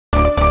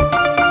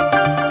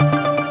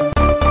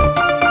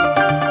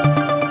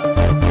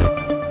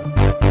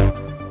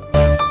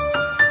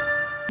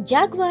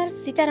Jaguar,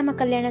 Seetharama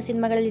ಕಲ್ಯಾಣ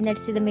ಸಿನಿಮಾಗಳಲ್ಲಿ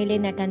ನಟಿಸಿದ ಮೇಲೆ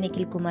ನಟ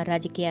ನಿಖಿಲ್ ಕುಮಾರ್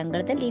ರಾಜಕೀಯ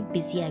ಅಂಗಳದಲ್ಲಿ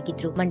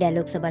ಬ್ಯುಸಿಯಾಗಿದ್ರು. ಮಂಡ್ಯ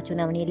ಲೋಕಸಭಾ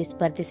ಚುನಾವಣೆಯಲ್ಲಿ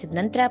ಸ್ಪರ್ಧಿಸಿದ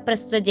ನಂತರ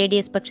ಪ್ರಸ್ತುತ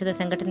ಜೆಡಿಎಸ್ ಪಕ್ಷದ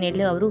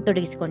ಸಂಘಟನೆಯಲ್ಲೂ ಅವರು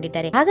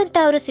ತೊಡಗಿಸಿಕೊಂಡಿದ್ದಾರೆ. ಹಾಗಂತ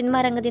ಅವರು ಸಿನಿಮಾ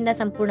ರಂಗದಿಂದ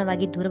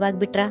ಸಂಪೂರ್ಣವಾಗಿ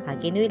ದೂರವಾಗ್ಬಿಟ್ರ?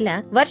 ಹಾಗೇನೂ ಇಲ್ಲ.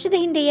 ವರ್ಷದ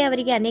ಹಿಂದೆಯೇ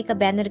ಅವರಿಗೆ ಅನೇಕ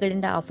ಬ್ಯಾನರ್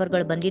ಗಳಿಂದ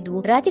ಆಫರ್ಗಳು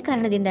ಬಂದಿದ್ವು.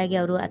 ರಾಜಕಾರಣದಿಂದಾಗಿ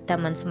ಅವರು ಅತ್ತ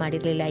ಮನಸ್ಸು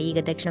ಮಾಡಿರಲಿಲ್ಲ.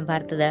 ಈಗ ದಕ್ಷಿಣ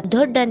ಭಾರತದ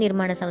ದೊಡ್ಡ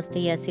ನಿರ್ಮಾಣ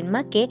ಸಂಸ್ಥೆಯ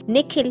ಸಿನಿಮಾಕ್ಕೆ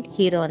ನಿಖಿಲ್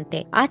ಹೀರೋ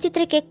ಅಂತೆ. ಆ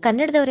ಚಿತ್ರಕ್ಕೆ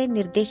ಕನ್ನಡದವರೇ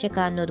ನಿರ್ದೇಶಕ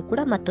ಅನ್ನೋದು ಕೂಡ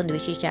ಮತ್ತೊಂದು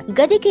ವಿಶೇಷ.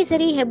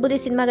 ಗಜಕೇಸರಿ, ಹೆಬ್ಬುದಿ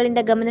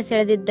ಸಿನಿಮಾಗಳಿಂದ ಗಮನ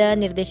ಸೆಳೆದಿದ್ದ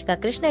ನಿರ್ದೇಶಕ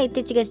ಕೃಷ್ಣ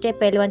ಇತ್ತೀಚೆಗಷ್ಟೇ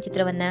ಪೈಲ್ವಾನ್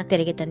ಚಿತ್ರವನ್ನ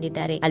ತೆರೆಗೆ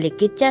ತಂದಿದ್ದಾರೆ. ಅಲ್ಲಿ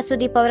ಕಿಚ್ಚ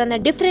ಸುದೀಪ್ ಅವರನ್ನ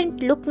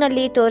ಡಿಫರೆಂಟ್ ಲುಕ್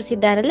ನಲ್ಲಿ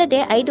ತೋರಿಸಿದ್ದಾರಲ್ಲದೆ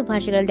 5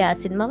 ಭಾಷೆಗಳಲ್ಲಿ ಆ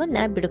ಸಿನಿಮಾವನ್ನ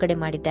ಬಿಡುಗಡೆ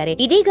ಮಾಡಿದ್ದಾರೆ.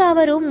 ಇದೀಗ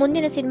ಅವರು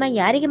ಮುಂದಿನ ಸಿನಿಮಾ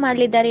ಯಾರಿಗೆ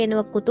ಮಾಡಲಿದ್ದಾರೆ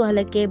ಎನ್ನುವ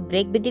ಕುತೂಹಲಕ್ಕೆ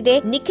ಬ್ರೇಕ್ ಬಿದ್ದಿದೆ.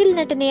 ನಿಖಿಲ್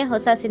ನಟನೆಯ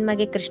ಹೊಸ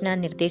ಸಿನಿಮಾಗೆ ಕೃಷ್ಣ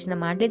ನಿರ್ದೇಶನ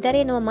ಮಾಡಲಿದ್ದಾರೆ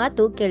ಎನ್ನುವ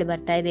ಮಾತು ಕೇಳಿ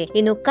ಬರ್ತಾ ಇದೆ.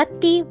 ಇನ್ನು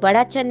ಕತ್ತಿ, ವಡ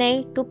ಚೆನ್ನೈ,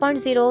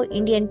 2.0,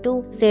 ಇಂಡಿಯನ್ 2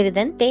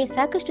 ಸೇರಿದಂತೆ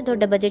ಸಾಕಷ್ಟು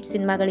ದೊಡ್ಡ ಬಜೆಟ್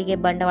ಸಿನಿಮಾಗಳಿಗೆ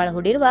ಬಂಡವಾಳ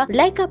ಹೂಡಿರುವ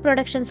ಲೈಕಾ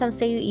ಪ್ರೊಡಕ್ಷನ್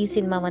ಸಂಸ್ಥೆಯು ಈ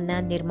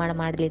ಸಿನಿಮಾವನ್ನ ನಿರ್ಮಾಣ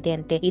ಮಾಡಲಿದೆ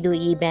ಅಂತೆ. ಇದು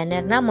ಈ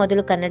ಬ್ಯಾನರ್ ನ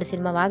ಮೊದಲು ಕನ್ನಡ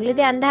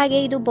ಸಿನಿಮಾವಾಗಲಿದೆ.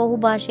 ಅಂದಹಾಗೆ ಇದು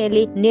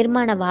ಬಹುಭಾಷೆಯಲ್ಲಿ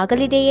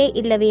ನಿರ್ಮಾಣವಾಗಲಿದೆಯೇ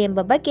ಇಲ್ಲವೇ ಎಂಬ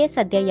ಬಗ್ಗೆ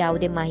ಸದ್ಯ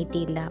ಯಾವುದೇ ಮಾಹಿತಿ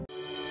ಇಲ್ಲ.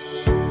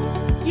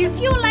 If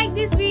you like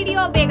this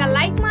video ಬೇಗ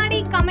ಲೈಕ್ ಮಾಡಿ,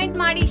 ಕಮೆಂಟ್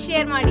ಮಾಡಿ,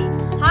 ಶೇರ್ ಮಾಡಿ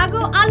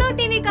ಹಾಗೂ ಅಲೋ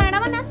ಟಿವಿ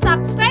ಕನ್ನಡವನ್ನ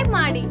ಸಬ್ಸ್ಕ್ರೈಬ್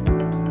ಮಾಡಿ.